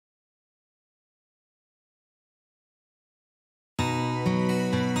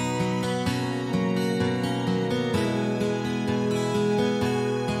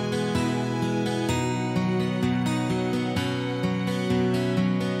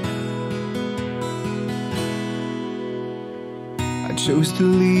I chose to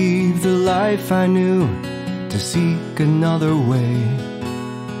leave the life I knew to seek another way.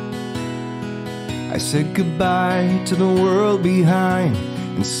 I said goodbye to the world behind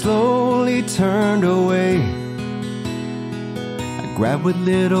and slowly turned away. I grabbed what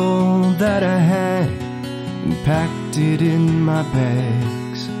little that I had and packed it in my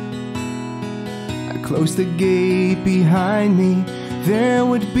bags. I closed the gate behind me, there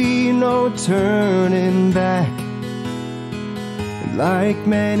would be no turning back. And like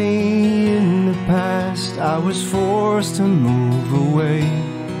many in the past, I was forced to move away.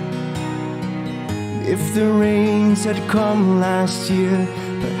 If the rains had come last year,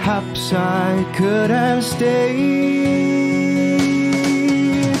 perhaps I could have stayed.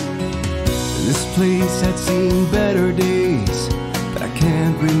 This place had seen better days, but I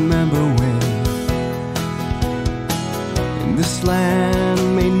can't remember when. And this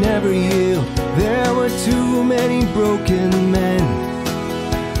land may never yield, there were too many broken men.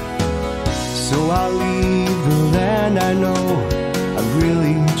 So I'll leave the land I know, I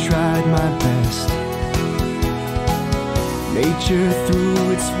really tried my best. Nature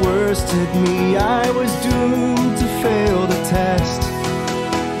threw its worst at me, I was doomed to fail the test.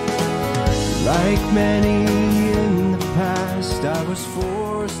 Like many in the past, I was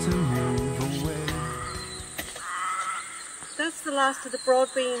forced to move away. That's the last of the broad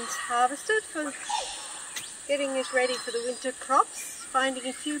beans harvested for getting us ready for the winter crops. Finding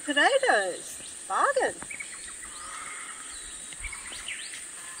a few potatoes. Bargain.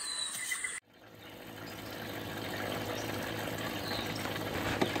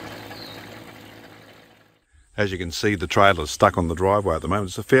 As you can see, the trailer's stuck on the driveway at the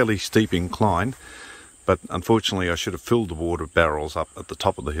moment. It's a fairly steep incline, but unfortunately I should have filled the water barrels up at the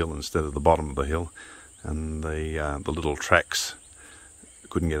top of the hill instead of the bottom of the hill, and the little tracks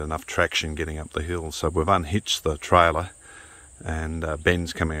couldn't get enough traction getting up the hill. So we've unhitched the trailer, and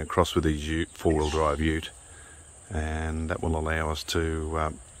Ben's coming across with his four-wheel drive ute, and that will allow us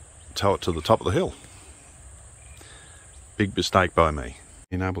to tow it to the top of the hill. Big mistake by me.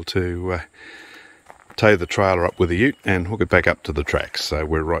 Being able to tow the trailer up with the ute and hook it back up to the tracks, so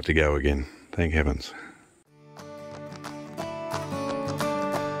we're right to go again, thank heavens.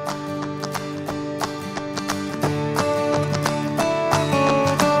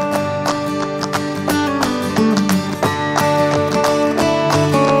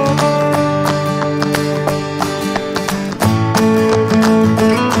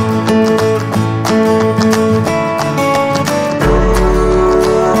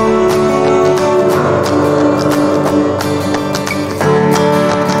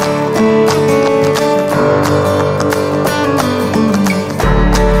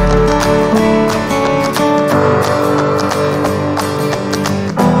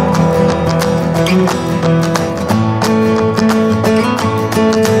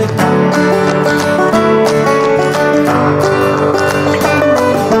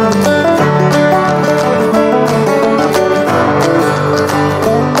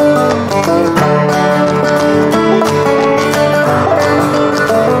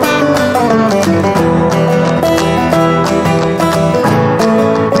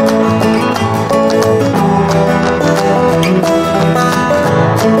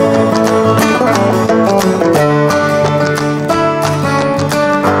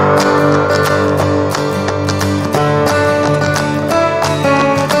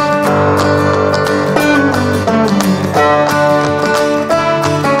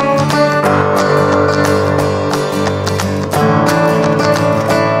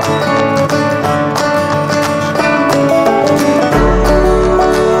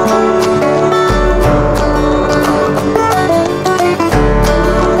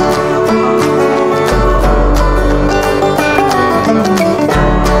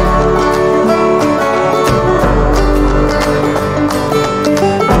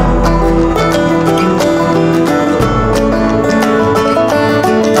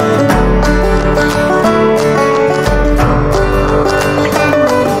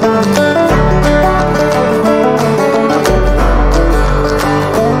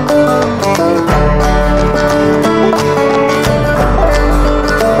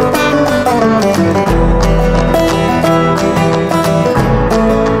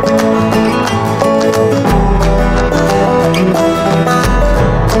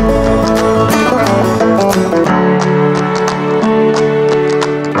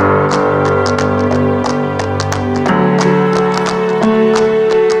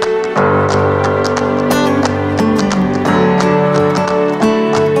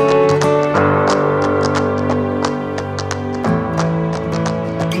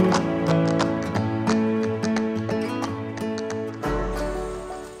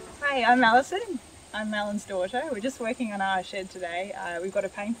 I'm Allison. I'm Alan's daughter. We're just working on our shed today. We've got to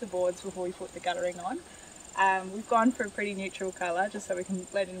paint the boards before we put the guttering on. We've gone for a pretty neutral colour just so we can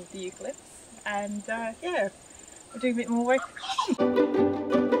blend in with the eucalypts. And yeah, we're doing a bit more work.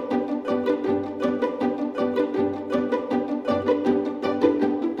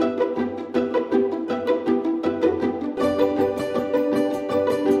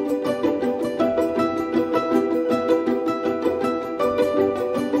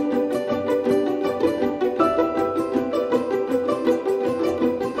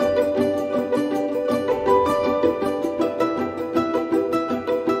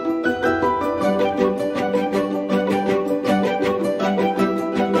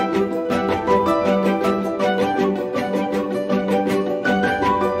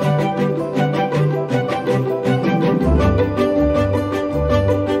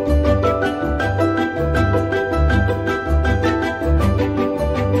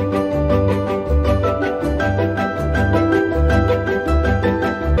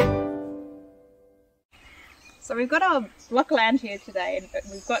 So we've got our block of land here today, and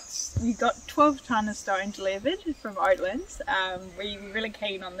we've got 12 tonne of stone delivered from Oatlands. We're really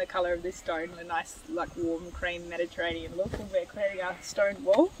keen on the colour of this stone, a nice like warm cream Mediterranean look, and we're creating our stone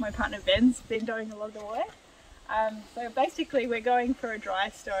wall. My partner Ben's been doing a lot of the work. So basically we're going for a dry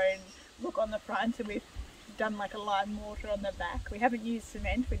stone look on the front, and we've done like a lime mortar on the back. We haven't used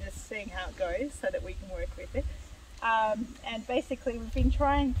cement, we're just seeing how it goes so that we can work with it. And basically we've been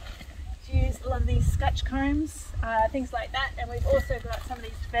trying to use a lot of these scotch combs, things like that, and we've also got some of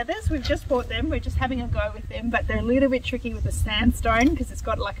these feathers. We've just bought them, we're just having a go with them, but they're a little bit tricky with the sandstone because it's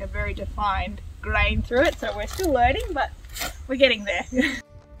got like a very defined grain through it, so we're still learning, but we're getting there.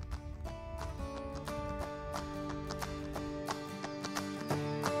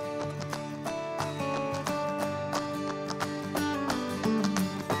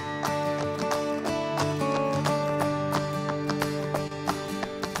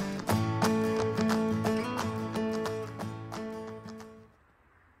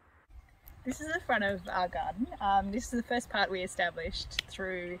 This is the front of our garden. This is the first part we established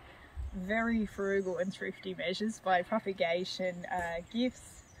through very frugal and thrifty measures by propagation,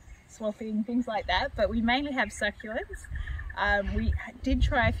 gifts, swapping, things like that, but we mainly have succulents. We did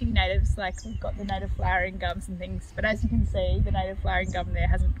try a few natives, like we've got the native flowering gums and things, but as you can see the native flowering gum there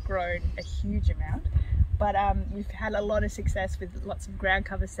hasn't grown a huge amount. But we've had a lot of success with lots of ground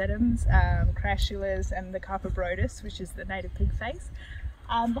cover sedums, crassulas and the carpobrodus, which is the native pig face.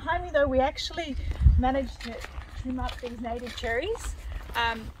 Behind me though, we actually managed to trim up these native cherries.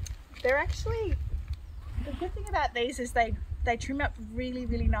 They're actually, the good thing about these is they trim up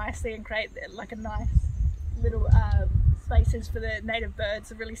really nicely and create like a nice little spaces for the native birds,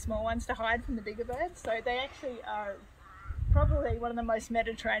 the really small ones, to hide from the bigger birds. So they actually are probably one of the most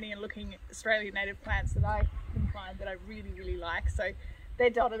Mediterranean looking Australian native plants that I can find that I really like. So they're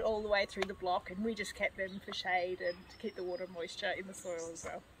dotted all the way through the block, and we just kept them for shade and to keep the water moisture in the soil as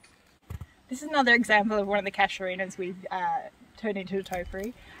well. This is another example of one of the casuarinas we've turned into a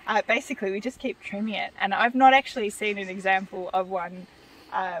topiary. Basically we just keep trimming it, and I've not actually seen an example of one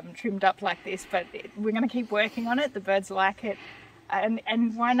trimmed up like this, but we're going to keep working on it. The birds like it,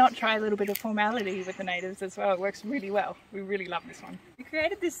 and why not try a little bit of formality with the natives as well. It works really well. We really love this one. We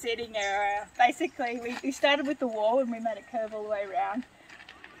created this seating area. Basically we started with the wall and we made it curve all the way around.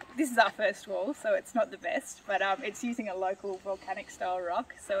 This is our first wall, so it's not the best, but it's using a local volcanic style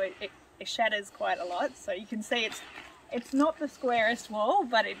rock, so it shatters quite a lot. So you can see it's not the squarest wall,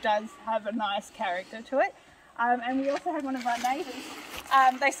 but it does have a nice character to it. And we also had one of our neighbours,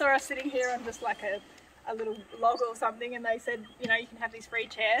 they saw us sitting here on just like a little log or something, and they said, you know, you can have these free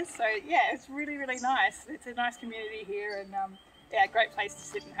chairs. So yeah, it's really nice. It's a nice community here, and yeah, great place to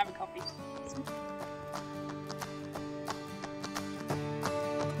sit and have a coffee.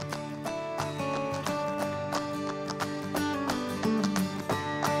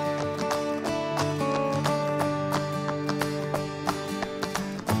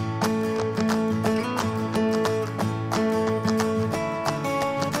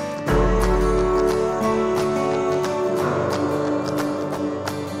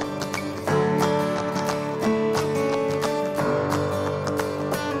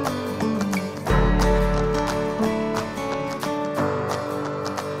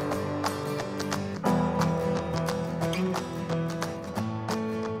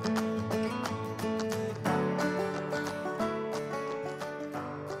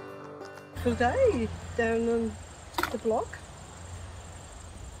 Today down on the block,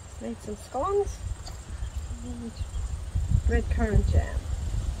 made some scones and red currant jam.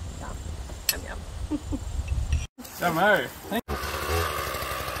 Yum, yum. Hello.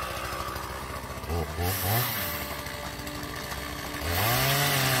 Bye.